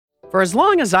For as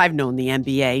long as I've known the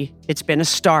NBA, it's been a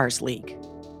stars league.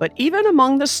 But even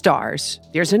among the stars,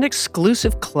 there's an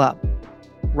exclusive club.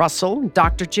 Russell and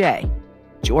Dr. J,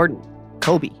 Jordan,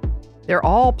 Kobe. They're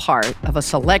all part of a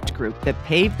select group that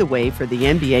paved the way for the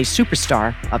NBA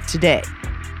superstar of today.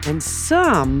 And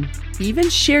some even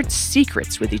shared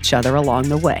secrets with each other along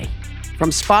the way.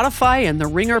 From Spotify and the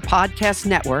Ringer Podcast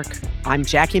Network, I'm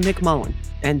Jackie McMullen,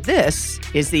 and this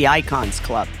is the Icons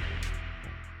Club.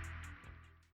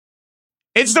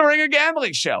 It's the Ringer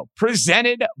Gambling Show,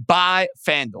 presented by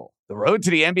FanDuel. The road to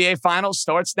the NBA Finals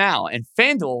starts now, and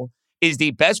FanDuel is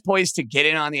the best place to get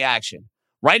in on the action.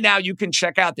 Right now, you can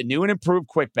check out the new and improved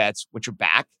Quick Bets, which are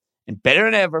back and better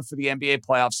than ever for the NBA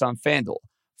playoffs on FanDuel.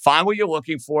 Find what you're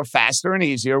looking for faster and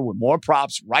easier with more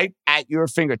props right at your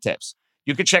fingertips.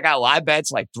 You can check out live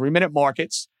bets like 3-minute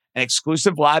markets and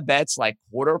exclusive live bets like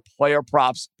quarter player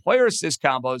props, player assist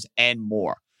combos, and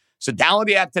more. So download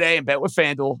the app today and bet with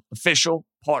FanDuel, official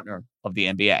partner of the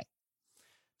NBA.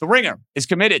 The Ringer is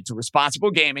committed to responsible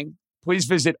gaming. Please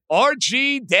visit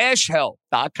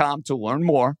rg-help.com to learn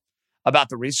more about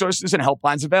the resources and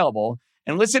helplines available,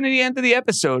 and listen to the end of the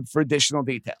episode for additional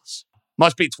details.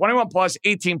 Must be 21 plus,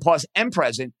 18 plus, and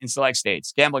present in select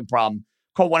states. Gambling problem?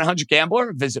 Call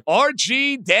 1-800-GAMBLER. Visit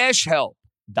rg-help.com.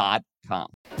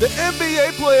 The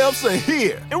NBA playoffs are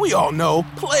here, and we all know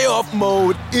playoff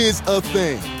mode is a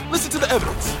thing. Listen to the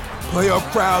evidence. Playoff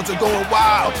crowds are going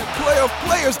wild. Playoff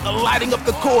players are lighting up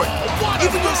the court.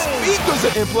 Even your speakers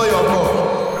are in playoff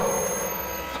mode.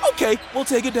 Okay, we'll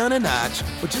take it down a notch,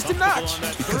 but just a notch,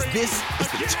 because this is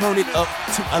the Turn It Up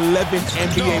to 11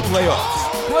 NBA playoffs.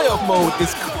 Playoff mode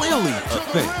is clearly a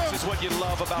thing.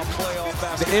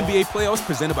 The NBA playoffs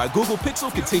presented by Google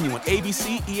Pixel continue on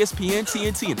ABC, ESPN,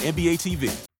 TNT, and NBA TV.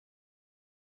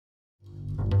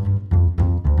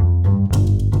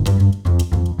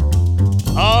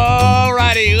 All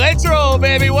righty, let's roll,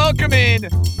 baby. Welcome in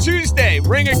Tuesday,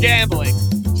 Ringer Gambling.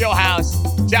 Joe House,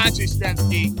 John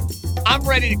Jastrzemski. I'm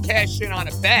ready to cash in on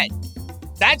a bet.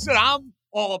 That's what I'm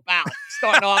all about,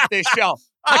 starting off this show.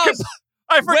 I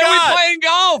forgot. Where are we playing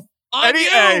golf?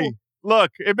 Hey,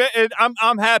 look,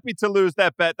 I'm happy to lose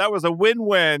that bet. That was a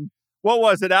win-win. What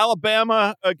was it,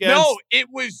 Alabama against? No, it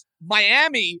was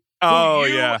Miami. Oh, who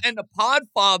you yeah. and the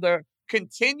Podfather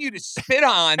continue to spit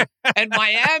on, and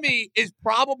Miami is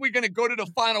probably going to go to the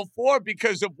Final Four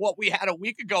because of what we had a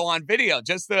week ago on video.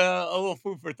 Just a little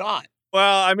food for thought.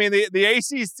 Well, I mean, the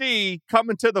ACC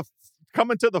coming to the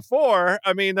fore.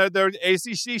 I mean, they're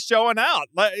ACC showing out.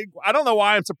 I don't know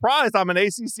why I'm surprised. I'm an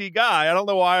ACC guy. I don't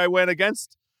know why I went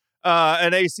against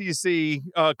an ACC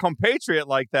compatriot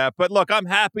like that. But look, I'm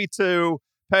happy to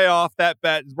pay off that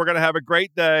bet. We're going to have a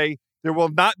great day. There will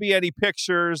not be any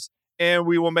pictures, and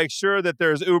we will make sure that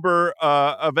there's Uber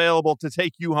available to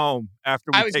take you home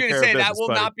after we take care of business. I was going to say, that will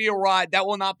not be a ride. That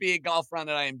will not be a golf round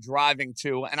that I am driving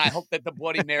to, and I hope that the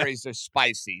Bloody Marys are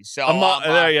spicy. So I'm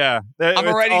already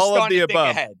starting to think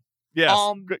ahead. Yes,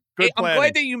 good planning. I'm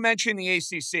glad that you mentioned the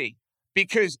ACC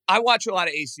because I watch a lot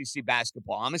of ACC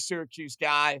basketball. I'm a Syracuse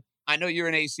guy. I know you're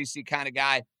an ACC kind of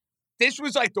guy. This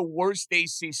was like the worst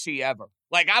ACC ever.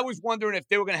 Like, I was wondering if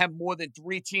they were going to have more than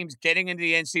 3 teams getting into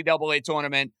the NCAA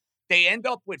tournament. They end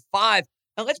up with 5.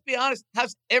 And let's be honest,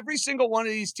 has every single one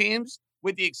of these teams,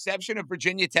 with the exception of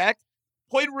Virginia Tech,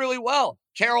 played really well.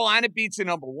 Carolina beats the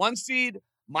number 1 seed.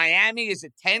 Miami is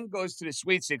at 10, goes to the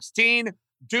Sweet 16.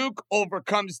 Duke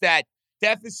overcomes that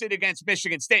deficit against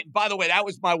Michigan State. And by the way, that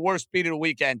was my worst beat of the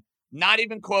weekend. Not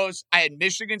even close. I had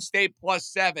Michigan State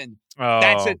 +7.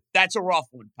 Oh. That's a rough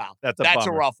one, pal. That's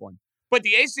a rough one. But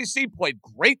the ACC played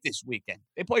great this weekend.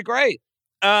 They played great.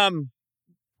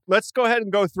 Let's go ahead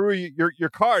and go through your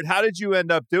card. How did you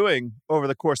end up doing over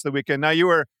the course of the weekend? Now,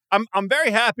 I'm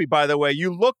very happy, by the way.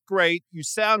 You look great. You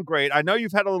sound great. I know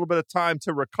you've had a little bit of time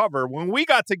to recover. When we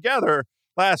got together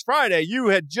last Friday, you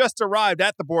had just arrived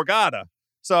at the Borgata.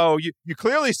 So you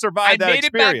clearly survived that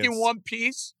experience. I made it back in one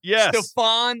piece. Yes.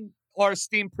 Stefan, our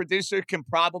esteemed producer, can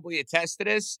probably attest to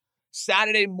this.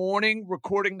 Saturday morning,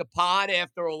 recording the pod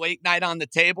after a late night on the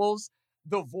tables,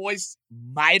 the voice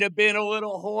might have been a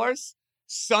little hoarse.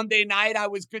 Sunday night, I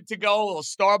was good to go. A little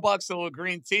Starbucks, a little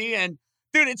green tea. And,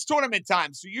 dude, it's tournament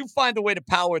time, so you find a way to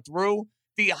power through.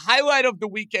 The highlight of the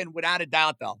weekend, without a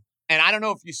doubt, though, and I don't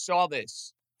know if you saw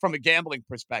this from a gambling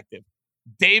perspective,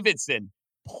 Davidson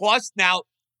plus, now,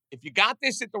 if you got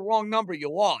this at the wrong number, you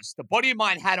lost. A buddy of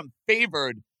mine had him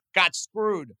favored, got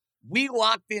screwed. We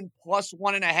locked in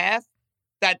 +1.5.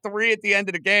 That 3 at the end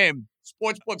of the game.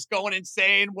 Sportsbook's going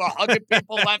insane. We're hugging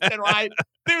people left and right.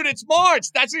 Dude, it's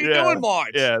March. That's what you do in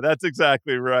March. Yeah, that's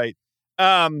exactly right.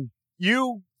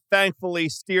 You thankfully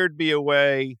steered me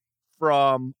away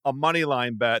from a money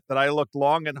line bet that I looked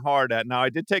long and hard at. Now, I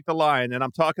did take the line, and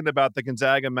I'm talking about the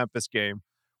Gonzaga-Memphis game,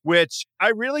 which I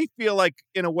really feel like,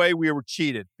 in a way, we were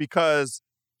cheated because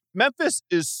Memphis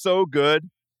is so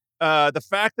good. The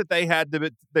fact that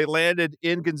they landed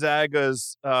in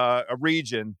Gonzaga's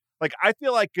region, like I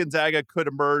feel like Gonzaga could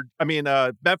emerge. I mean,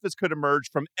 Memphis could emerge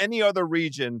from any other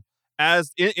region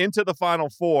into the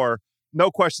Final Four. No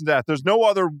questions asked. There's no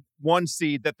other one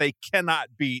seed that they cannot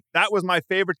beat. That was my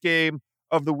favorite game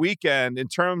of the weekend in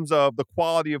terms of the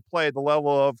quality of play, the level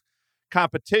of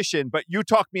competition. But you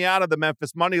talked me out of the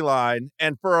Memphis money line,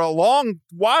 and for a long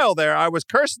while there, I was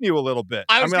cursing you a little bit.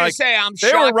 I was going to say, I'm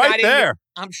shocked. They were right there.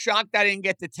 I'm shocked I didn't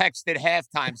get the text at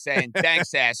halftime saying,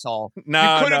 "Thanks, asshole."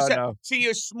 No. See,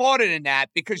 you're smarter than that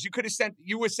because you could have sent.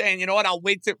 You were saying, you know what? I'll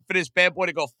wait for this bad boy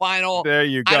to go final. There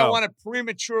you go. I don't want to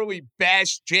prematurely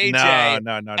bash JJ.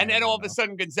 No. And then all of a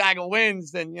sudden Gonzaga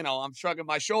wins. Then I'm shrugging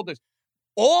my shoulders.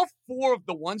 All four of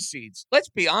the one seeds. Let's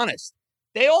be honest.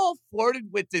 They all flirted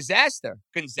with disaster.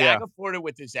 Gonzaga flirted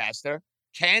with disaster.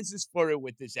 Kansas flirted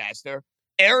with disaster.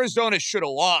 Arizona should have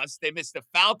lost. They missed a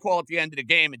foul call at the end of the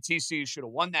game, and TCU should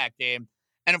have won that game.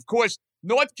 And, of course,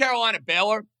 North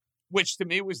Carolina-Baylor, which to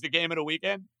me was the game of the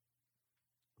weekend.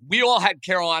 We all had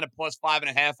Carolina plus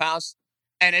 5.5 house.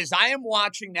 And as I am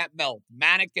watching that melt,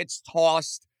 Manic gets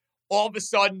tossed. All of a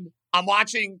sudden, I'm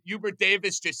watching Hubert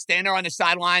Davis just stand there on the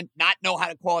sideline, not know how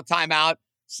to call a timeout,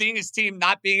 seeing his team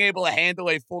not being able to handle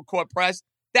a full court press.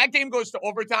 That game goes to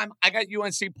overtime. I got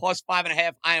UNC plus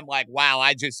 5.5. I am like, wow,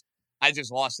 I just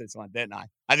lost this one, didn't I?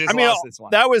 I lost this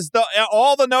one. That was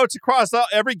all the notes across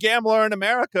every gambler in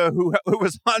America who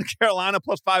was on Carolina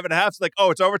plus 5.5. It's like,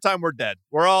 oh, it's overtime. We're dead.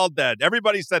 We're all dead.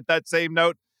 Everybody sent that same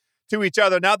note to each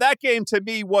other. Now, that game to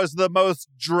me was the most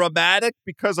dramatic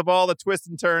because of all the twists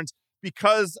and turns,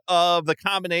 because of the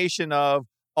combination of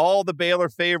all the Baylor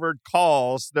favored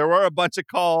calls. There were a bunch of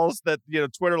calls that,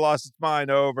 Twitter lost its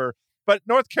mind over. But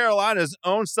North Carolina's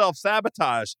own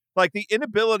self-sabotage, like the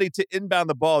inability to inbound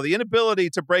the ball, the inability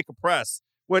to break a press,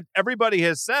 what everybody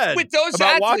has said with those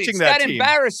about athletes, watching that team.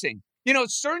 Embarrassing.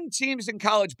 Certain teams in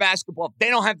college basketball, they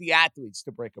don't have the athletes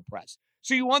to break a press.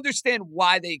 So you understand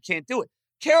why they can't do it.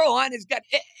 Carolina's got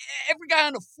every guy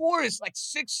on the floor is like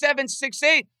 6'7",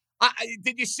 6'8".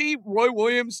 Did you see Roy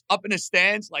Williams up in the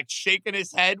stands, like shaking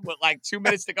his head with like 2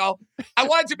 minutes to go? I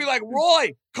wanted to be like,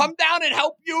 Roy, come down and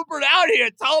help Hubert out here.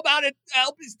 Tell him how to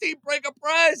help his team break a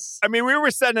press. I mean, we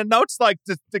were sending notes like,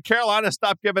 the Carolina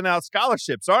stop giving out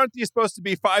scholarships? Aren't these supposed to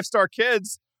be 5-star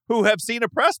kids who have seen a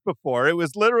press before? It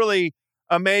was literally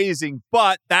amazing.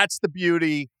 But that's the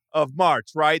beauty of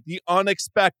March, right? The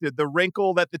unexpected, the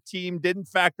wrinkle that the team didn't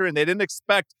factor in. They didn't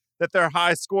expect that their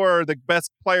high scorer, the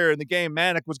best player in the game,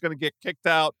 Manic, was going to get kicked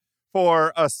out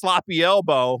for a sloppy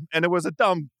elbow. And it was a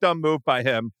dumb move by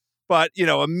him. But,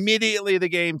 immediately the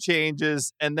game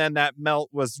changes. And then that melt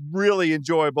was really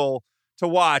enjoyable to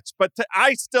watch. But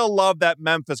I still love that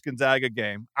Memphis Gonzaga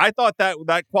game. I thought that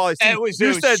quality. It was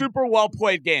a super well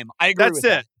played game. I agree with that.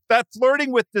 That's it. That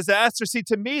flirting with disaster. See,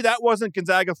 to me, that wasn't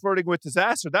Gonzaga flirting with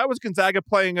disaster. That was Gonzaga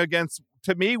playing against,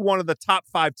 to me, one of the top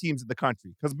 5 teams in the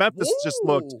country. Because Memphis just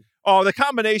looked, the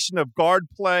combination of guard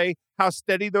play, how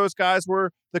steady those guys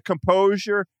were, the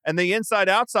composure, and the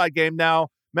inside-outside game. Now,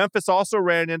 Memphis also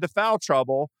ran into foul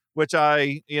trouble, which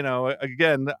I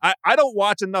don't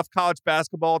watch enough college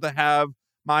basketball to have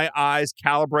my eyes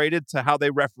calibrated to how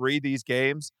they referee these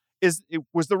games.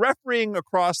 Was the refereeing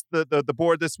across the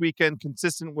board this weekend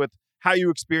consistent with how you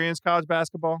experience college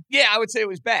basketball? Yeah, I would say it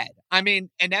was bad. I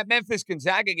mean, and that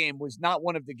Memphis-Gonzaga game was not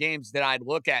one of the games that I'd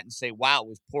look at and say, wow, it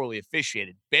was poorly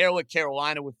officiated.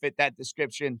 Baylor-Carolina would fit that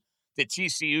description. The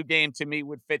TCU game, to me,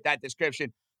 would fit that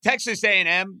description. Texas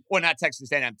A&M, or not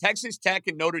Texas A&M, Texas Tech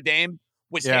and Notre Dame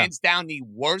was hands down the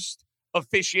worst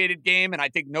officiated game, and I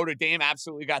think Notre Dame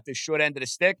absolutely got the short end of the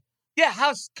stick. Yeah,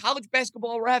 how's college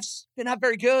basketball refs? They're not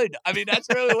very good. I mean, that's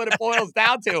really what it boils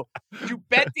down to. You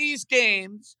bet these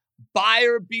games,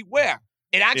 buyer beware.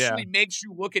 It actually makes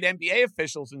you look at NBA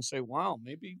officials and say, wow,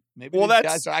 maybe these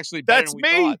guys are actually better than we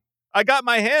thought. I got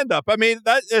my hand up. I mean,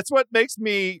 it's what makes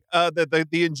me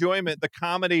the enjoyment, the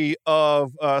comedy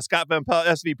of Scott Van Pelt,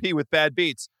 SVP with Bad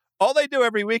Beats. All they do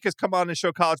every week is come on and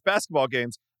show college basketball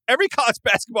games. Every college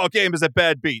basketball game is a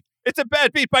bad beat. It's a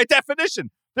bad beat by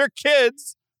definition. They're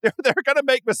kids. They're going to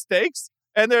make mistakes,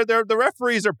 and the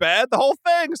referees are bad, the whole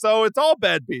thing. So it's all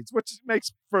bad beats, which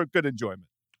makes for good enjoyment.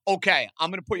 Okay, I'm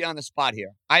going to put you on the spot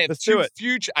here. I have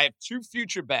two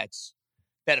future bets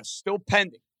that are still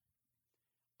pending.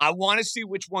 I want to see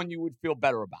which one you would feel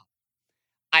better about.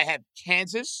 I have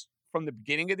Kansas from the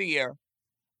beginning of the year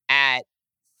at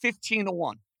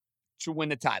 15-1 to win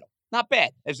the title. Not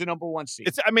bad as the number 1 seed.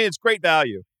 It's great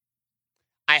value.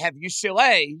 I have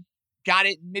UCLA, got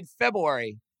it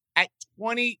mid-February at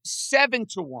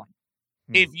 27-1.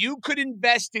 If you could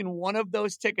invest in one of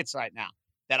those tickets right now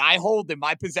that I hold in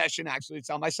my possession, actually it's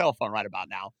on my cell phone right about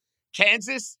now,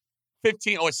 Kansas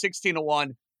 15 or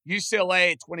 16-1,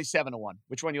 UCLA 27-1.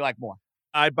 Which one you like more?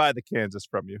 I'd buy the Kansas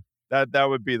from you. That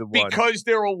would be the one. Because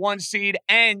they're a 1 seed,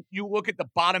 and you look at the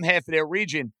bottom half of their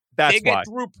region, That's they get why.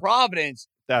 through Providence,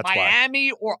 That's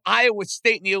Miami, or Iowa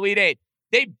State in the Elite Eight.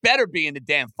 They better be in the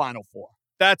damn Final Four.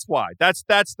 That's why. That's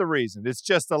the reason. It's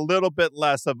just a little bit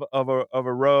less of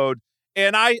a road.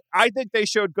 And I think they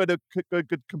showed good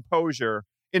composure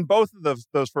in both of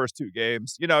those first 2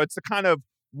 games. It's the kind of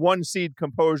 1 seed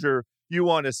composure you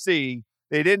want to see.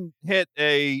 They didn't hit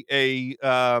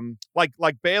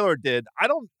like Baylor did.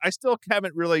 I still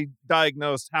haven't really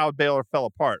diagnosed how Baylor fell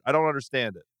apart. I don't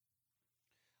understand it.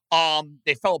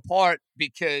 They fell apart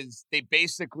because they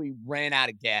basically ran out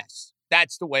of gas.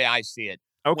 That's the way I see it.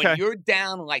 Okay. When you're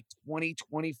down like 20,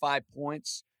 25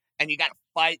 points and you got to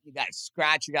fight, you got to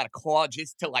scratch, you got to claw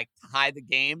just to like tie the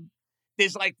game,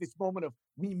 there's like this moment of,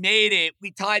 we made it,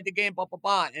 we tied the game, blah, blah,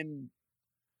 blah. And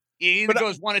it either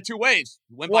goes one of 2 ways.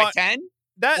 You win by 10,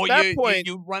 or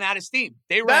you run out of steam.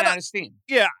 They ran out of steam.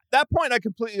 Yeah, that point I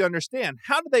completely understand.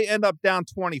 How did they end up down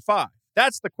 25?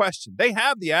 That's the question. They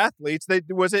have the athletes.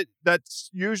 Was it that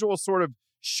usual sort of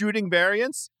shooting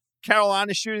variance?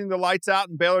 Carolina shooting the lights out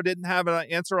and Baylor didn't have an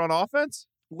answer on offense?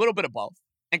 A little bit of both.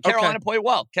 And Carolina played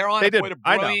well. Carolina played a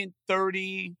brilliant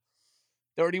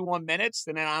 31 minutes,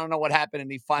 and then I don't know what happened in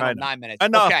the final 9 minutes.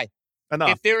 Enough.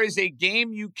 If there is a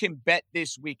game you can bet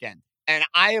this weekend, and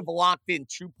I have locked in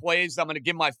 2 plays, I'm going to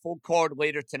give my full card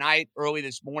later tonight, early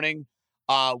this morning,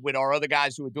 with our other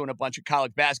guys who are doing a bunch of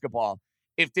college basketball.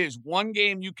 If there's one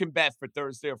game you can bet for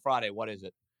Thursday or Friday, what is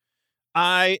it?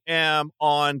 I am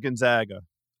on Gonzaga.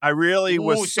 I really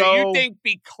was so you think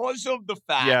because of the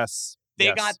fact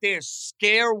they got their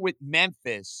scare with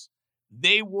Memphis,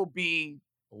 they will be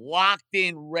locked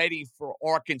in, ready for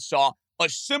Arkansas, a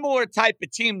similar type of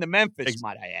team to Memphis,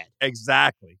 might I add.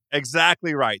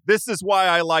 Exactly right. This is why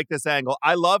I like this angle.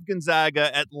 I love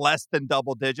Gonzaga at less than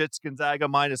double digits. Gonzaga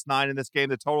 -9 in this game.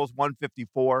 The total is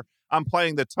 154. I'm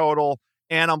playing the total,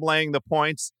 and I'm laying the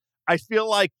points. I feel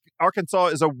like Arkansas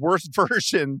is a worse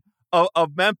version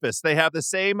of Memphis. They have the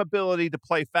same ability to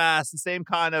play fast, the same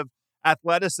kind of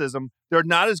athleticism. They're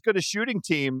not as good a shooting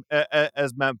team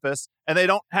as Memphis, and they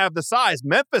don't have the size.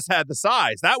 Memphis had the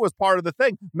size. That was part of the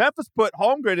thing. Memphis put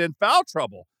Holmgren in foul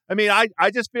trouble. I mean,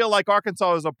 I just feel like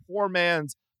Arkansas is a poor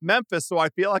man's Memphis, so I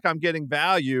feel like I'm getting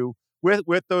value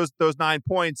with those 9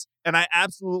 points, and I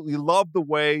absolutely love the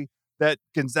way that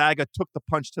Gonzaga took the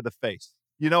punch to the face.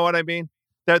 You know what I mean?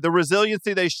 The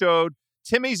resiliency they showed.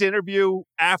 Timmy's interview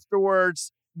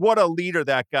afterwards, what a leader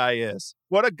that guy is.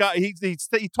 What a guy. He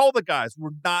told the guys, we're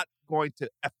not going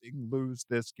to effing lose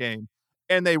this game.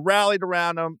 And they rallied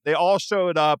around him. They all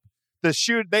showed up. They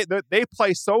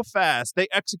play so fast. They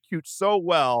execute so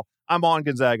well. I'm on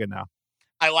Gonzaga now.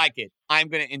 I like it. I'm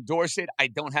going to endorse it. I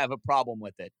don't have a problem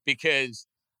with it because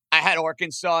I had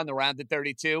Arkansas in the round of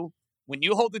 32. When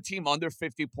you hold the team under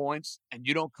 50 points and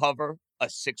you don't cover a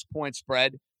 6-point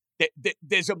spread,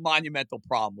 there's a monumental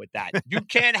problem with that. You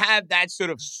can't have that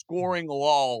sort of scoring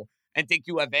lull and think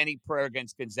you have any prayer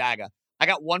against Gonzaga. I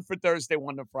got one for Thursday,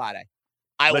 one for Friday.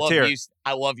 I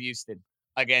love Houston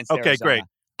against Arizona. Great.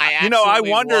 I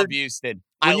wondered, love Houston.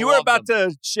 When you were about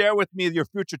to share with me your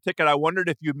future ticket, I wondered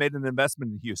if you made an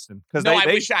investment in Houston.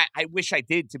 I wish I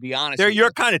did, to be honest. They're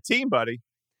your kind of team, buddy.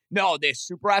 No, they're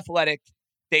super athletic.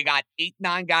 They got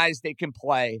 8-9 guys they can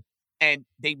play, and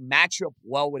they match up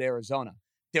well with Arizona.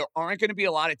 There aren't going to be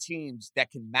a lot of teams that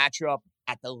can match up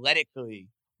athletically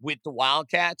with the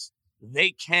Wildcats.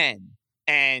 They can,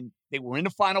 and they were in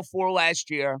the Final Four last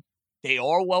year. They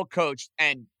are well coached,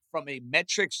 and from a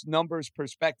metrics numbers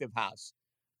perspective, House,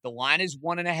 the line is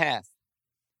 1.5.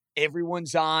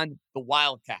 Everyone's on the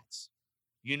Wildcats.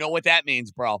 You know what that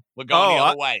means, bro. We're going the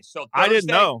other way. So Thursday, I didn't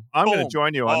know. I'm going to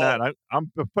join you on that.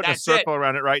 I'm putting a circle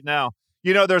around it right now.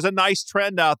 You know, there's a nice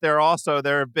trend out there also.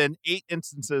 There have been 8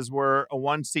 instances where a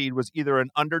 1 seed was either an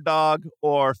underdog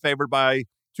or favored by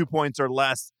 2 points or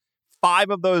less.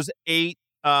 5 of those 8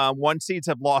 1 seeds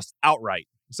have lost outright.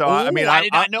 So, I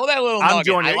did not know that little nugget. I'm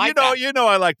joining. I like that. You know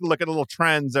I like to look at little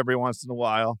trends every once in a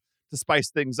while to spice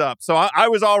things up. So I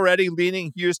was already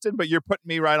leaning Houston, but you're putting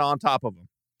me right on top of them.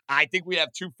 I think we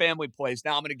have 2 family plays.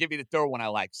 Now I'm going to give you the third one I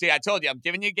like. See, I told you, I'm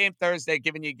giving you a game Thursday,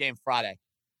 giving you a game Friday.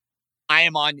 I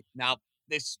am on – now,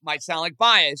 this might sound like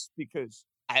bias because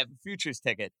I have a futures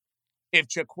ticket.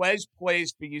 If Jaquez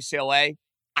plays for UCLA,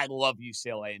 I love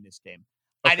UCLA in this game.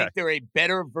 I think they're a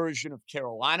better version of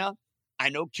Carolina. I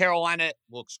know Carolina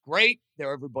looks great.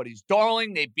 They're everybody's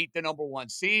darling. They beat the number 1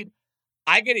 seed.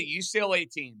 I get a UCLA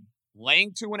team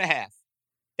laying 2.5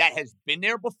 that has been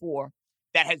there before,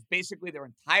 that has basically their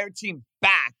entire team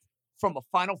back from a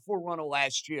Final Four run of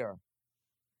last year.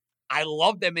 I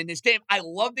love them in this game. I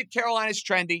love that Carolina's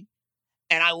trendy,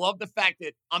 and I love the fact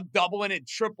that I'm doubling and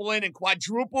tripling and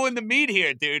quadrupling the meat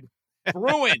here, dude.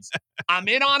 Bruins, I'm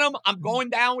in on them. I'm going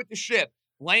down with the ship.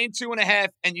 Laying 2.5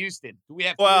 and Houston. Do we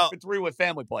have 3 for 3 with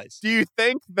family plays? Do you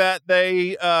think that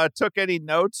they took any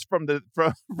notes from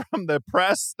the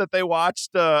press that they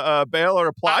watched Baylor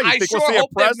apply? You think we'll see a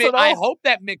press at all? I hope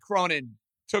that Mick Cronin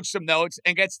took some notes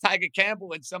and gets Tiger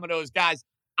Campbell and some of those guys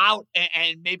out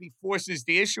and maybe forces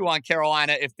the issue on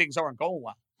Carolina if things aren't going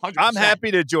well. 100%. I'm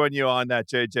happy to join you on that,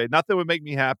 JJ. Nothing would make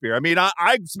me happier. I mean,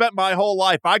 I spent my whole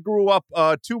life. I grew up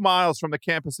 2 miles from the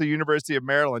campus of the University of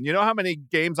Maryland. You know how many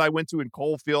games I went to in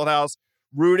Cole Fieldhouse,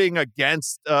 rooting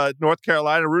against North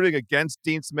Carolina, rooting against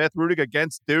Dean Smith, rooting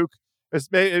against Duke.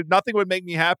 Nothing would make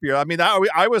me happier. I mean,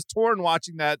 I was torn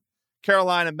watching that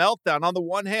Carolina meltdown. On the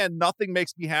one hand, nothing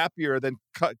makes me happier than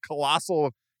colossal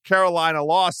Carolina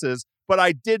losses. But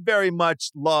I did very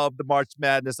much love the March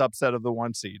Madness upset of the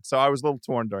 1 seed. So I was a little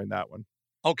torn during that one.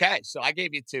 Okay, so I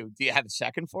gave you 2. Do you have a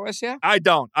second for us here? I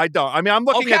don't. I mean, I'm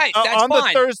looking at that's on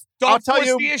fine. the Thursday. Don't I'll tell force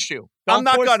you, the issue. I'm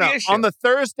not gonna. On the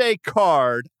Thursday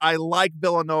card, I like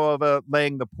Villanova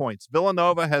laying the points.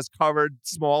 Villanova has covered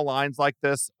small lines like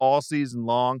this all season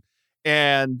long,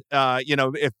 and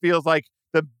it feels like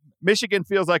Michigan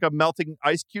feels like a melting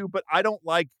ice cube, but I don't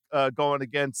like going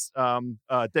against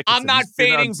Dickinson. I'm not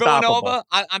fading Villanova.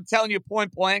 I'm telling you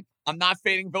point blank, I'm not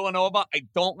fading Villanova. I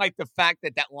don't like the fact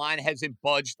that line hasn't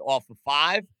budged off of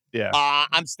 5. Yeah.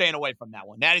 I'm staying away from that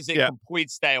one. That is a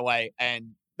complete stay away.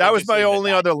 And that was my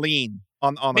only other lean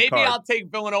on the card. Maybe I'll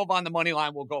take Villanova on the money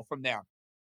line. We'll go from there.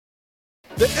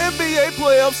 The NBA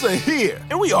playoffs are here,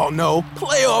 and we all know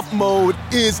playoff mode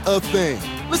is a thing.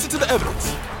 Listen to the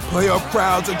evidence. Playoff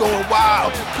crowds are going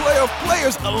wild. Playoff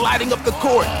players are lighting up the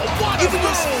court. Even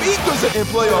your speakers are in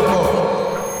playoff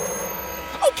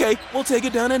mode. Okay, we'll take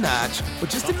it down a notch, but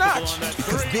just a notch,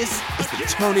 because this is the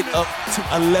Turn It Up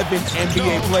to 11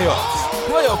 NBA playoffs.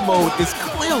 Playoff mode is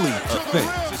clearly a thing.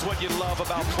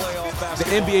 The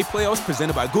NBA playoffs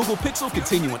presented by Google Pixel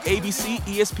continue on ABC,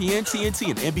 ESPN, TNT,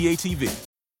 and NBA TV.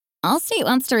 Allstate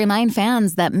wants to remind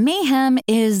fans that mayhem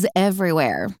is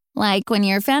everywhere. Like when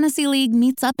your fantasy league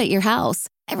meets up at your house.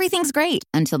 Everything's great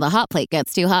until the hot plate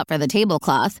gets too hot for the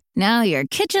tablecloth. Now your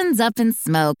kitchen's up in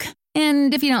smoke.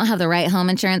 And if you don't have the right home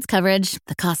insurance coverage,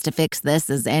 the cost to fix this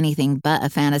is anything but a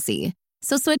fantasy.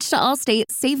 So switch to Allstate,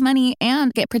 save money,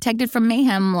 and get protected from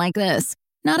mayhem like this.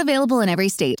 Not available in every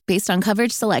state based on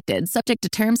coverage selected, subject to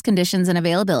terms, conditions, and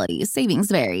availability. Savings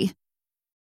vary.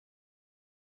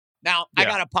 Now, I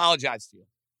got to apologize to you.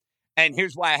 And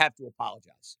here's why I have to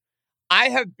apologize. I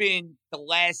have been the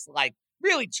last,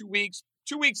 really 2 weeks.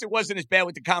 2 weeks, it wasn't as bad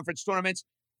with the conference tournaments.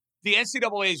 The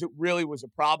NCAAs, it really was a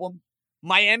problem.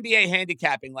 My NBA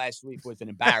handicapping last week was an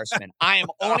embarrassment. I am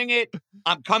owning it.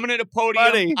 I'm coming to the podium.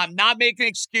 Buddy. I'm not making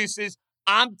excuses.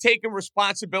 I'm taking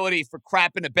responsibility for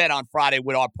crapping the bed on Friday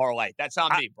with our parlay. That's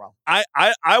on me, bro.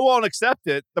 I won't accept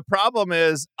it. The problem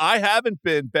is I haven't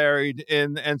been buried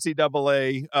in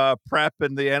NCAA prep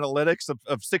and the analytics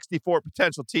of 64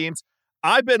 potential teams.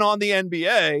 I've been on the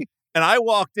NBA, and I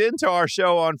walked into our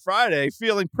show on Friday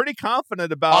feeling pretty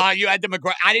confident about. You had the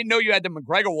McGregor. I didn't know you had the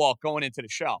McGregor walk going into the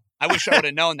show. I wish I would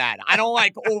have known that. I don't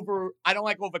like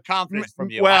overconfidence from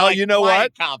you. Well, I like you know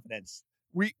what? Confidence.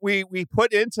 We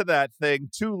put into that thing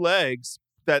 2 legs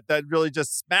that really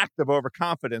just smacked of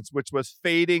overconfidence, which was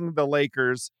fading the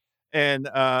Lakers and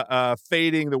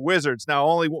fading the Wizards. Now,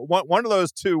 only one of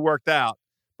those 2 worked out,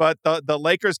 but the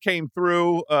Lakers came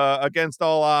through against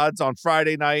all odds on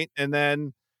Friday night, and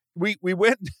then we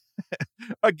went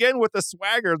again with the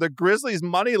swagger. The Grizzlies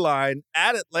money line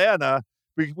at Atlanta.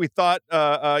 We thought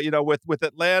with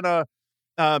Atlanta.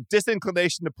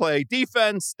 Disinclination to play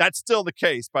defense. That's still the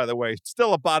case, by the way.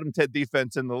 Still a bottom 10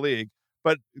 defense in the league.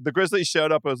 But the Grizzlies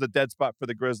showed up. It was a dead spot for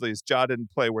the Grizzlies. Ja didn't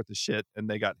play worth a shit, and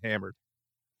they got hammered.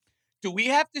 Do we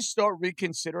have to start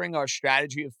reconsidering our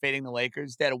strategy of fading the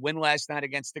Lakers? They had a win last night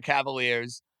against the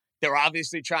Cavaliers. They're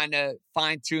obviously trying to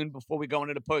fine-tune before we go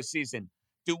into the postseason.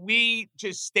 Do we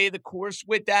just stay the course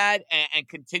with that and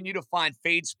continue to find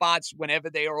fade spots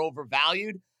whenever they are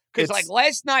overvalued? Because, like,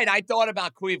 last night, I thought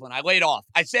about Cleveland. I laid off.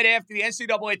 I said after the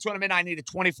NCAA tournament, I need a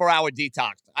 24-hour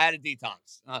detox. I had a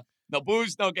detox. No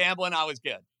booze, no gambling. I was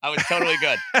good. I was totally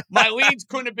good. My leads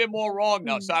couldn't have been more wrong,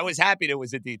 though, so I was happy there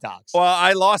was a detox. Well,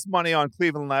 I lost money on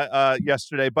Cleveland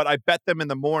yesterday, but I bet them in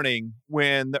the morning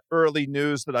when the early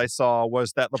news that I saw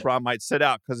was that LeBron might sit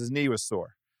out because his knee was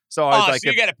sore. So I was like,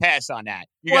 so you got to pass on that.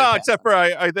 Except for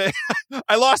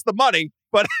I lost the money,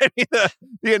 but I mean,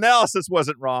 the analysis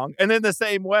wasn't wrong. And in the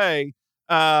same way,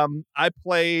 I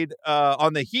played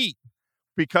on the Heat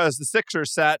because the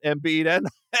Sixers sat Embiid and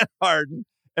Harden.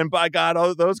 And by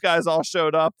God, those guys all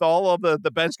showed up. All of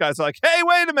the bench guys are like, hey,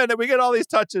 wait a minute. We get all these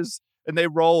touches. And they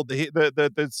rolled.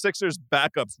 The Sixers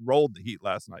backups rolled the Heat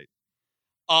last night.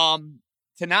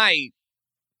 Tonight,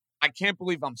 I can't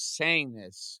believe I'm saying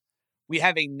this. We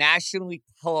have a nationally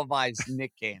televised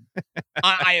Knick game.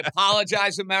 I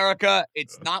apologize, America.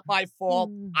 It's not my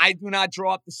fault. I do not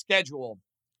draw up the schedule.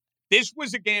 This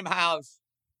was a game house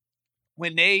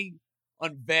when they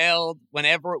unveiled,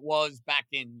 whenever it was back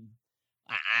in,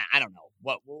 I don't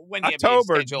know, when the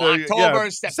October, NBA schedule,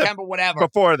 October, September, whatever.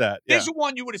 Before that, This is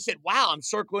one you would have said, wow, I'm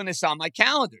circling this on my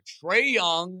calendar. Trae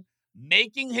Young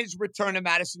making his return to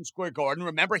Madison Square Garden.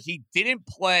 Remember, he didn't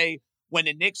play when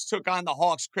the Knicks took on the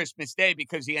Hawks Christmas Day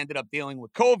because he ended up dealing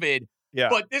with COVID. Yeah.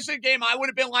 But this is a game I would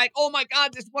have been like, oh, my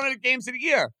God, this is one of the games of the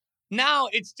year. Now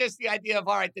it's just the idea of,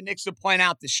 all right, the Knicks are playing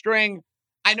out the string.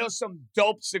 I know some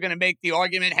dopes are going to make the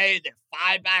argument, hey, they're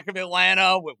 5 back of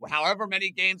Atlanta with however many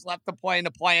games left to play in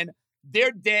the play-in.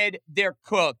 They're dead. They're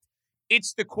cooked.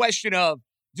 It's the question of,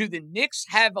 do the Knicks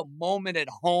have a moment at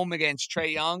home against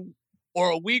Trae Young,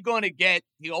 or are we going to get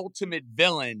the ultimate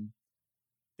villain?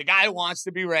 The guy who wants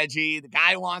to be Reggie, the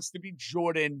guy who wants to be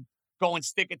Jordan, go and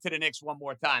stick it to the Knicks one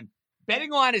more time. Betting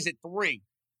line is at 3.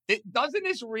 Doesn't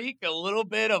this reek a little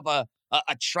bit of a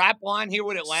trap line here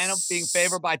with Atlanta being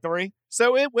favored by 3?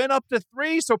 So it went up to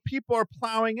 3, so people are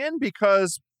plowing in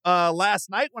because last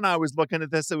night when I was looking at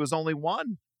this, it was only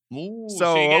 1. Ooh,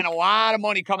 so you're getting a lot of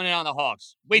money coming in on the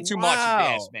Hawks. Way too much, if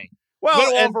you ask me. Well,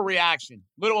 Little overreaction.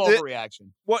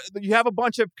 What you have a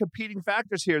bunch of competing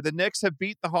factors here. The Knicks have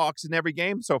beat the Hawks in every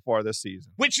game so far this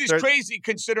season, which is crazy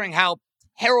considering how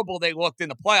terrible they looked in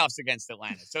the playoffs against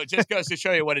Atlanta. So it just goes to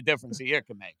show you what a difference a year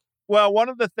can make. Well, one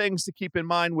of the things to keep in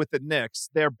mind with the Knicks,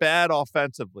 they're bad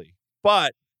offensively,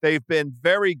 but they've been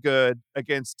very good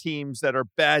against teams that are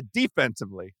bad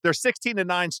defensively. They're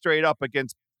 16-9 straight up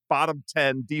against bottom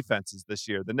 10 defenses this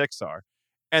year. The Knicks are.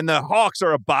 And the Hawks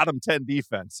are a bottom 10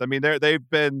 defense. I mean, their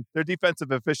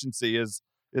defensive efficiency is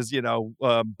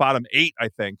bottom 8, I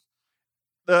think.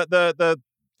 The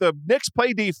Knicks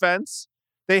play defense.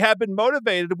 They have been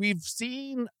motivated. We've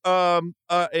seen a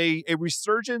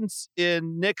resurgence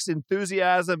in Knicks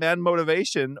enthusiasm and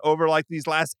motivation over like these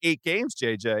last 8 games,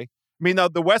 JJ. I mean,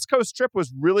 the West Coast trip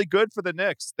was really good for the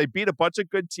Knicks. They beat a bunch of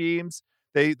good teams.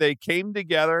 They came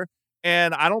together,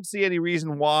 and I don't see any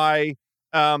reason why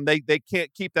they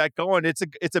can't keep that going. It's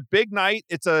a big night.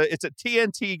 It's a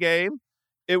TNT game.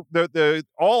 The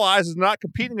all eyes is not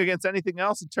competing against anything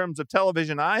else in terms of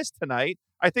television eyes tonight.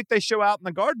 I think they show out in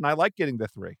the Garden. I like getting the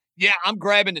 3. Yeah, I'm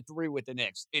grabbing the 3 with the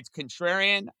Knicks. It's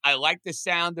contrarian. I like the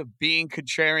sound of being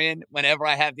contrarian whenever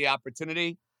I have the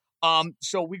opportunity.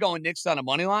 So we going Knicks on a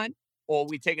money line, or are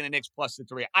we taking the Knicks plus the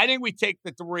 3? I think we take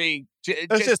the 3 just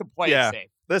to play it safe.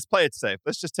 Let's play it safe.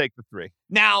 Let's just take the 3.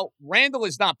 Now, Randall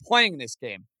is not playing this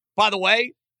game. By the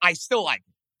way, I still like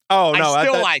it. Oh, no. I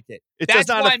still like it. That's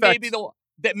why maybe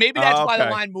that's why the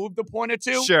okay. line moved a point or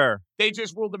 2. Sure. They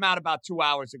just ruled them out about 2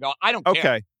 hours ago. I don't care.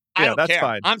 Okay. I don't that's care.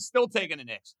 fine. I'm still taking the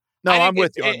Knicks. No, I'm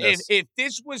with you on this. If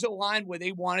this was a line where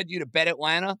they wanted you to bet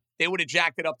Atlanta, they would have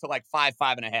jacked it up to like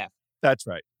 5.5. That's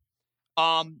right.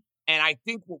 And I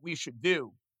think what we should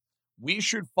do, we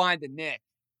should find a Knick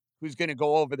who's going to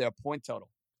go over their point total.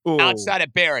 Ooh. Outside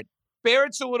of Barrett.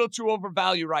 Barrett's a little too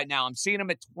overvalued right now. I'm seeing him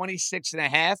at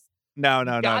 26.5. No.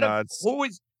 Who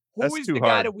is the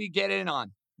guy that we get in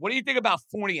on? What do you think about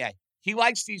Fournier? He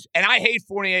likes these, and I hate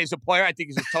Fournier as a player. I think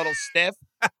he's a total stiff.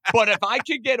 But if I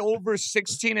could get over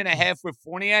 16.5 with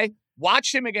Fournier,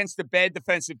 watch him against the bad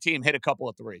defensive team hit a couple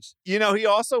of 3s. You know, he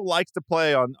also likes to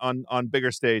play on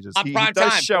bigger stages. On he prime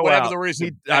does time, show for whatever out. the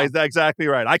reason. Exactly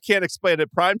right. I can't explain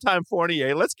it. Primetime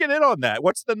Fournier. Let's get in on that.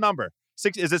 What's the number?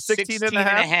 Is it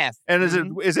 16.5? And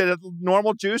is it a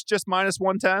normal juice, just minus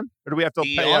 110? Or do we have to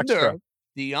pay extra?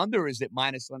 The under is at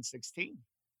minus 116.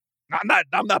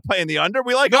 I'm not playing the under.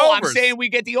 We like no, overs. I'm saying we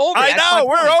get the over. I know.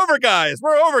 We're over guys.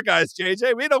 We're over guys,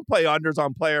 JJ. We don't play unders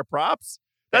on player props.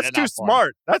 That's too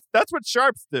smart. That's what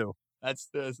sharps do. That's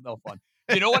no fun.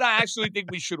 You know what I actually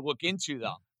think we should look into,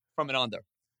 though, from an under?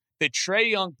 the Trae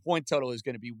Young point total is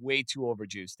going to be way too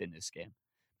overjuiced in this game.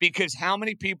 Because how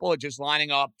many people are just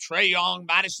lining up, Trae Young,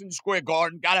 Madison Square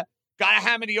Garden, gotta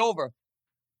hammer the over.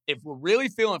 If we're really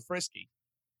feeling frisky,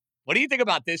 what do you think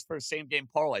about this for a same-game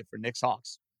parlay for Knicks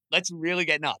Hawks? Let's really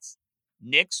get nuts.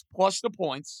 Knicks plus the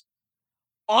points,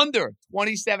 under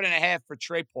 27.5 for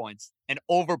Trae points, and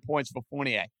over points for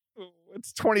Fournier.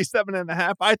 It's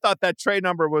 27.5. I thought that Trae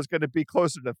number was going to be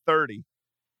closer to 30.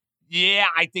 Yeah,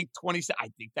 I think 27. I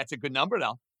think that's a good number,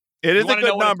 though. It is a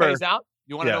good number. It pays out?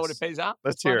 You want to know what it pays out?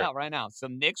 Let's hear find it out right now. So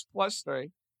Knicks plus 3.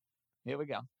 Here we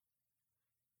go.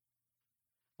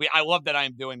 I love that I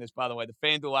am doing this, by the way. The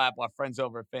FanDuel app, our friends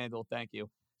over at FanDuel, thank you.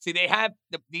 See, they have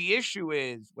the issue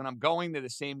is when I'm going to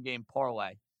the same game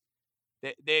parlay,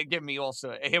 they give me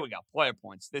also. Here we go, player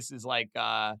points. This is like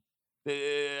I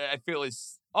feel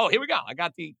is. Oh, here we go. I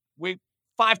got 5-1.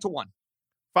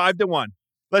 5-1.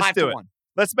 Let's do it. 1.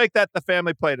 Let's make that the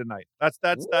family play tonight. That's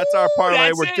our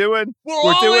parlay. We're doing in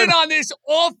on this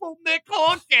awful Knicks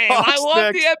Hawks game. I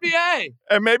love the NBA.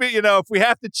 And maybe, if we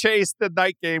have to chase the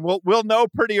night game, we'll know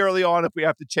pretty early on if we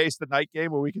have to chase the night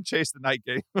game or we can chase the night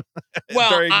game.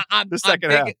 Well, I'm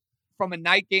second half. From a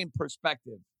night game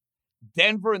perspective,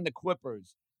 Denver and the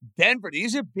Clippers. Denver,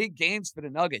 these are big games for the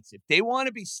Nuggets. If they want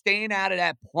to be staying out of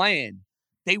that play-in,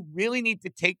 they really need to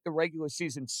take the regular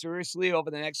season seriously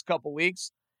over the next couple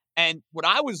weeks. And what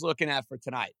I was looking at for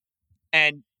tonight,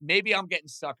 and maybe I'm getting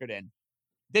suckered in,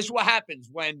 this is what happens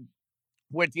when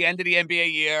we're at the end of the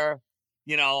NBA year.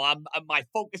 My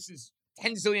focus is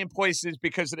 10 zillion places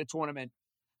because of the tournament.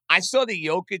 I saw the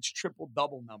Jokic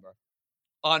triple-double number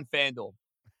on FanDuel,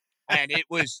 and it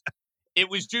was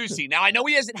juicy. Now, I know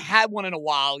he hasn't had one in a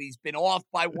while. He's been off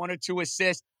by 1 or 2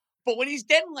 assists. But when he's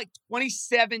getting like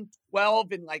 27,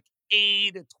 12, and like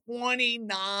 8,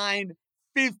 29,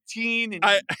 15 and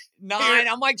 9.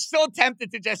 I'm like so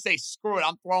tempted to just say, screw it.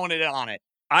 I'm throwing it on it.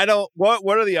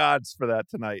 What are the odds for that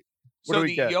tonight? What do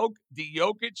we get? The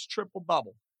Jokic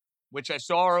triple-double, which I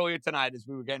saw earlier tonight as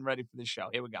we were getting ready for the show.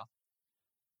 Here we go.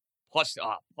 Plus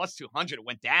 200. It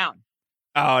went down.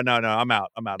 Oh, no. I'm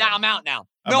out. I'm out. I'm out now.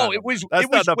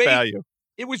 That's not value.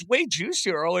 It was way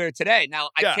juicier earlier today. Now,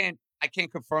 I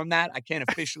can't confirm that. I can't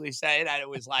officially say that it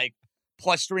was like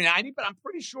plus 390, but I'm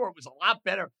pretty sure it was a lot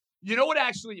better. You know what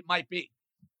actually it might be?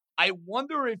 I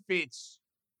wonder if it's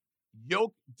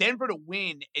Denver to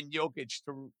win and Jokic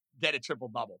to get a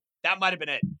triple-double. That might have been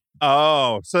it.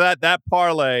 Oh, so that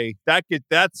parlay,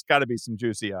 that's got to be some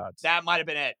juicy odds. That might have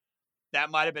been it. Yeah,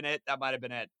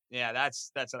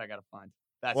 that's what I got to find.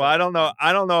 I don't know.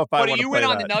 I don't know if I want to play that. Are you in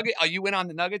on the Nuggets? Are you in on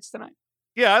the Nuggets tonight?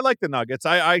 Yeah, I like the Nuggets.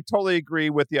 I totally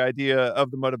agree with the idea of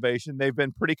the motivation. They've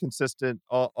been pretty consistent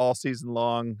all season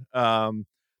long.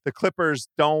 The Clippers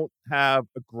don't have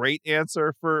a great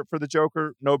answer for the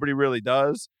Joker. Nobody really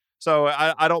does. So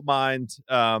I don't mind,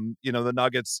 the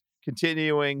Nuggets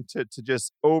continuing to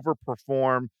just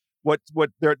overperform what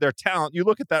their talent. You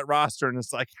look at that roster and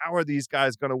it's like, how are these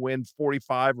guys going to win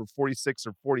 45 or 46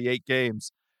 or 48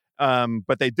 games?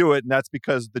 But they do it, and that's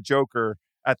because the Joker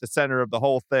at the center of the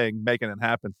whole thing, making it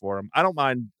happen for them. I don't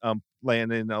mind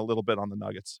laying in a little bit on the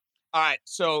Nuggets. All right,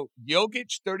 so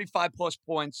Jokic, 35-plus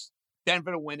points.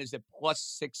 Denver to win is at plus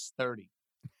 630.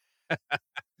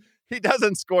 He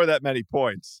doesn't score that many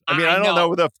points. I don't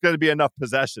know if there's going to be enough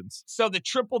possessions. So the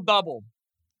triple-double,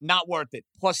 not worth it.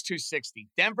 Plus 260.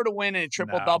 Denver to win and a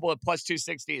triple-double at plus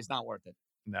 260 is not worth it.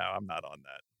 No, I'm not on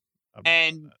that.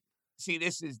 See,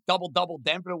 this is double-double.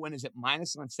 Denver to win is at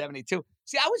minus 172.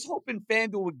 See, I was hoping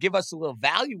FanDuel would give us a little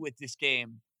value with this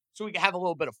game so we could have a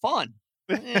little bit of fun.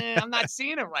 I'm not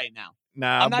seeing it right now.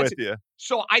 Nah, I'm with you.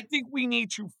 So I think we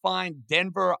need to find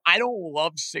Denver. I don't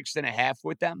love 6.5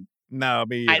 with them. No,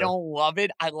 me either. I don't love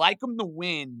it. I like them to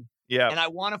win. Yeah. And I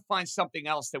want to find something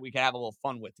else that we can have a little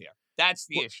fun with here. That's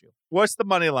the issue. What's the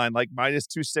money line? Like minus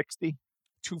 260?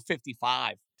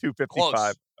 255. 255.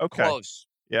 Close. Okay. Close.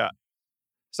 Yeah.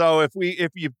 So if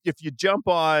you jump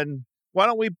on, why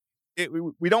don't we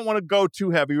don't want to go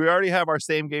too heavy. We already have our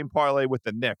same game parlay with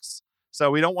the Knicks. So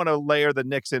we don't want to layer the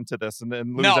Knicks into this and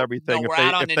lose everything. No, we're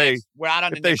out on the Knicks. We're out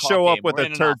on the Knicks. If they show up game. with a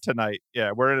turd tonight,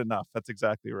 yeah, we're in enough. That's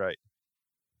exactly right.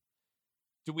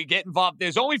 Do we get involved?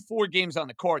 There's only 4 games on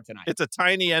the card tonight. It's a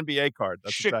tiny NBA card.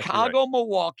 That's Chicago, exactly right.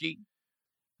 Milwaukee,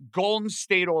 Golden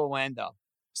State, Orlando.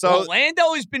 So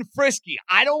Orlando has been frisky.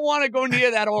 I don't want to go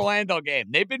near that Orlando game.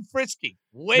 They've been frisky.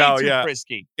 Way too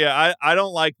frisky. Yeah, I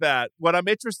don't like that. What I'm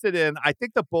interested in, I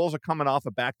think the Bulls are coming off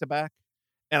a back-to-back.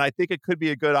 And I think it could be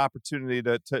a good opportunity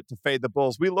to fade the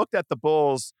Bulls. We looked at the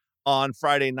Bulls on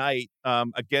Friday night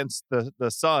against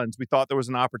the Suns. We thought there was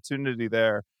an opportunity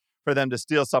there for them to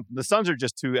steal something. The Suns are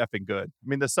just too effing good. I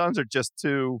mean, the Suns are just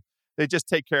too they just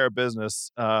take care of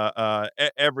business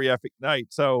every effing night.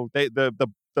 So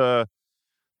the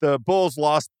Bulls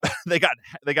lost. they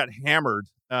got hammered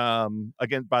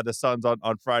again by the Suns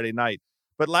on Friday night.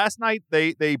 But last night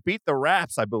they beat the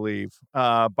Raps, I believe,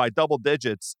 by double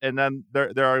digits, and then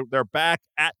they're back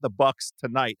at the Bucks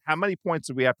tonight. How many points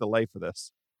do we have to lay for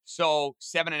this? So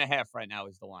 7.5 right now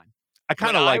is the line. I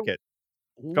kind of like it.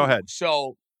 Go ahead.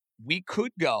 So we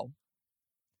could go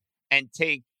and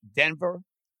take Denver,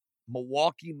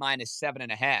 Milwaukee minus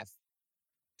 7.5.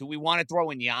 Do we want to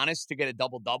throw in Giannis to get a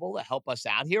double-double to help us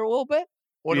out here a little bit?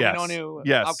 Or do we want to?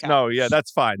 Yes. Okay. No. Yeah.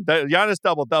 That's fine. Giannis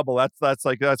double-double. That's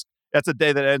a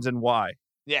day that ends in Y.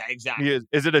 Yeah. Exactly.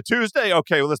 Is it a Tuesday?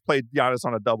 Okay. Well, let's play Giannis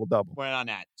on a double-double. We're on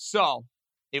that. So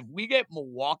if we get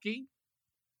Milwaukee,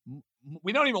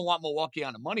 we don't even want Milwaukee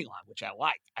on the money line, which I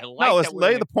like. No, let's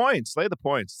lay the points. Lay the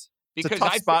points. It's a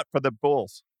tough spot for the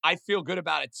Bulls. I feel good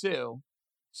about it too.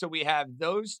 So we have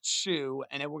those two,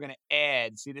 and then we're going to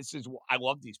add. See, I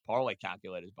love these parlay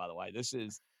calculators, by the way.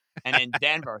 And then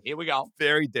Denver. Here we go.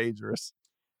 Very dangerous.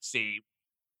 See,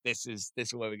 this is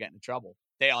where we get into trouble.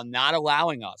 They are not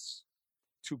allowing us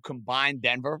to combine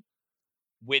Denver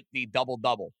with the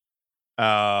double-double. They're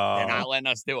not letting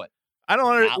us do it. I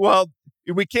don't understand. Well,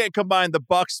 we can't combine the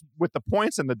Bucks with the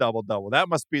points in the double-double. That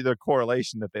must be the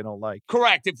correlation that they don't like.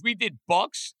 Correct. If we did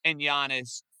Bucks and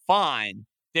Giannis, fine.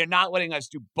 They're not letting us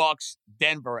do Bucks,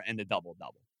 Denver, and the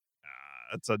double-double.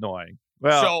 That's annoying.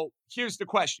 Well, so here's the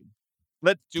question.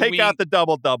 Let's take out the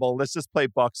double-double. Let's just play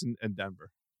Bucks and Denver.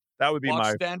 That would be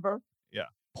Bucks, Denver? Yeah.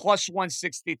 Plus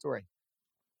 163.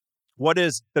 What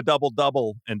is the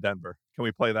double-double in Denver? Can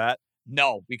we play that?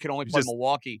 No, we can only play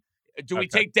Milwaukee. Do we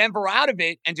take Denver out of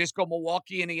it and just go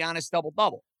Milwaukee and a Giannis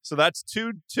double-double? So that's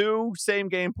two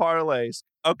same-game parlays.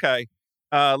 Okay.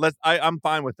 I'm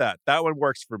fine with that. That one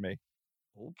works for me.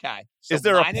 Okay. So is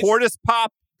there a Portis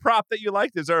prop that you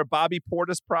like? Is there a Bobby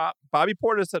Portis prop? Bobby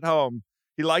Portis at home.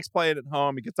 He likes playing at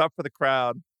home. He gets up for the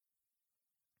crowd.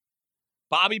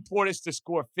 Bobby Portis to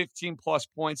score 15-plus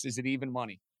points. Is it even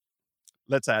money?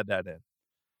 Let's add that in.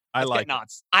 I like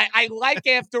nuts. I like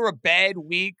after a bad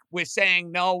week, we're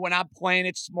saying, no, we're not playing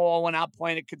it small. We're not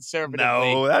playing it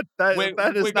conservatively. No, that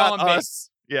is not us.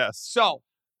 Big. Yes. So,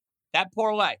 that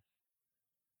parlay.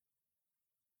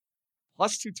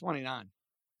 Plus 229.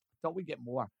 Don't we get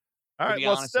more? All right.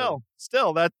 Well,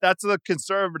 still, that's a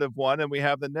conservative one, and we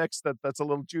have the Knicks that's a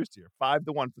little juicier.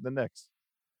 5-1 for the Knicks.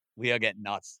 We are getting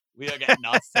nuts.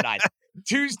 Tonight.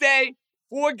 Tuesday,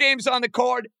 4 games on the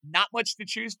card. Not much to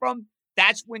choose from.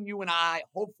 That's when you and I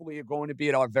hopefully are going to be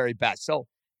at our very best. So,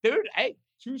 dude, hey,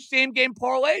 2 same-game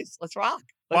parlays. Let's rock.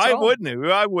 Why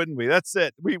wouldn't we? That's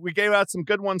it. We gave out some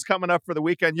good ones coming up for the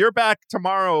weekend. You're back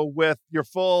tomorrow with your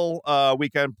full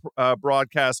weekend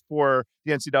broadcast for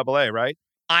the NCAA, right?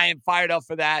 I am fired up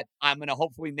for that. I'm going to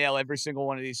hopefully nail every single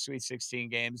one of these Sweet 16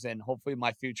 games, and hopefully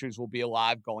my futures will be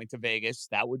alive going to Vegas.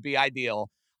 That would be ideal.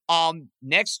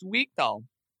 Next week, though,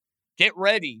 get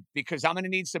ready because I'm going to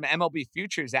need some MLB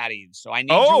futures out of you. So I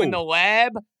need you in the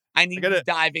lab. I need you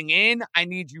diving in. I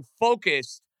need you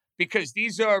focused because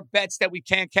these are bets that we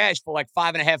can't cash for like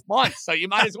 5.5 months. So you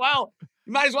might as well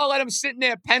let them sit in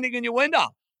there pending in your window.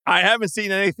 I haven't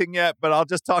seen anything yet, but I'll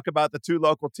just talk about the 2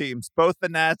 local teams, both the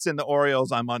Nats and the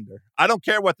Orioles. I'm under. I don't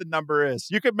care what the number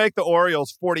is. You could make the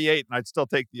Orioles 48, and I'd still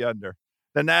take the under.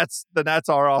 The Nats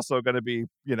are also going to be,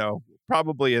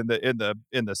 probably in the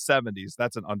 70s.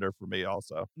 That's an under for me,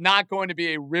 also. Not going to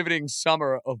be a riveting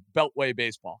summer of Beltway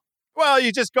baseball. Well,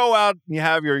 you just go out and you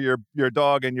have your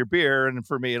dog and your beer, and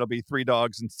for me, it'll be 3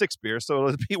 dogs and 6 beers. So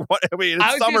it'll be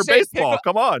it's summer baseball.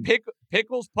 Come on,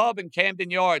 Pickles Pub in Camden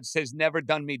Yards has never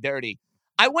done me dirty.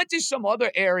 I went to some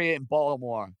other area in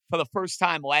Baltimore for the first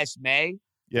time last May.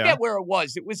 Yeah, forget where it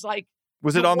was. It was like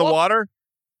it on the water?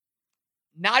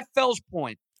 Not Fells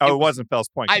Point. Oh, it wasn't Fells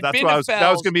Point. That was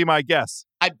going to be my guess.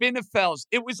 I've been to Fells.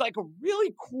 It was like a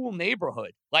really cool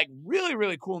neighborhood. Like really,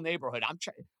 really cool neighborhood. I'm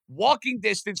walking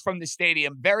distance from the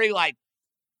stadium. Very like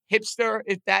hipster,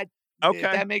 if that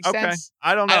makes sense.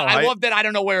 I don't know. I love that I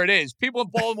don't know where it is. People in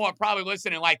Baltimore are probably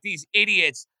listening like these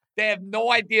idiots. They have no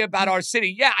idea about our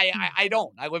city. Yeah, I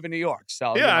don't. I live in New York.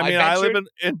 So yeah, I live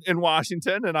in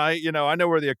Washington, and I know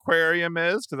where the aquarium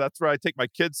is because that's where I take my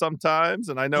kids sometimes,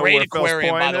 and I know where Fells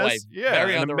Point by the way. is. Yeah,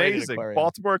 very underrated amazing aquarium.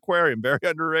 Baltimore Aquarium, very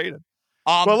underrated.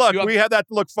 Well, look, we have that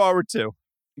to look forward to.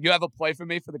 You have a play for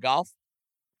me for the golf?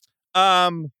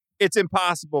 It's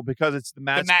impossible because it's the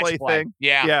match play thing.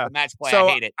 Yeah, the match play. So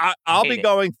I hate it. I'll be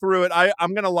going through it.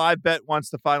 I'm going to live bet once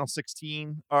the final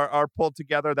 16 are pulled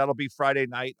together. That'll be Friday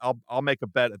night. I'll make a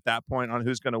bet at that point on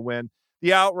who's going to win. the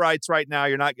outrights right now,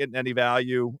 you're not getting any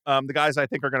value. The guys I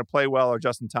think are going to play well are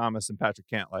Justin Thomas and Patrick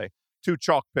Cantlay. 2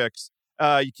 chalk picks.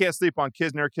 You can't sleep on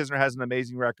Kisner. Kisner has an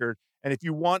amazing record. And if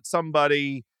you want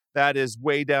somebody that is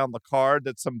way down the card,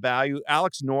 that's some value,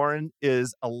 Alex Noren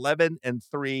is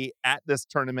 11-3 at this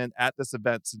tournament, at this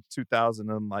event since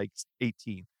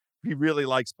 2018. He really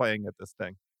likes playing at this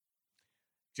thing.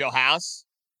 Joe House,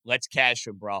 let's cash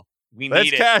him, bro.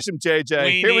 Let's cash him,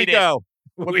 JJ. Here we go.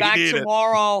 We're back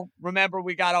tomorrow. Remember,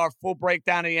 we got our full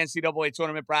breakdown of the NCAA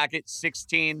tournament bracket,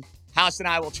 16. House and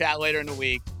I will chat later in the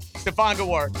week. Stephon, good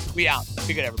work. We out.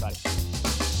 Be good, everybody.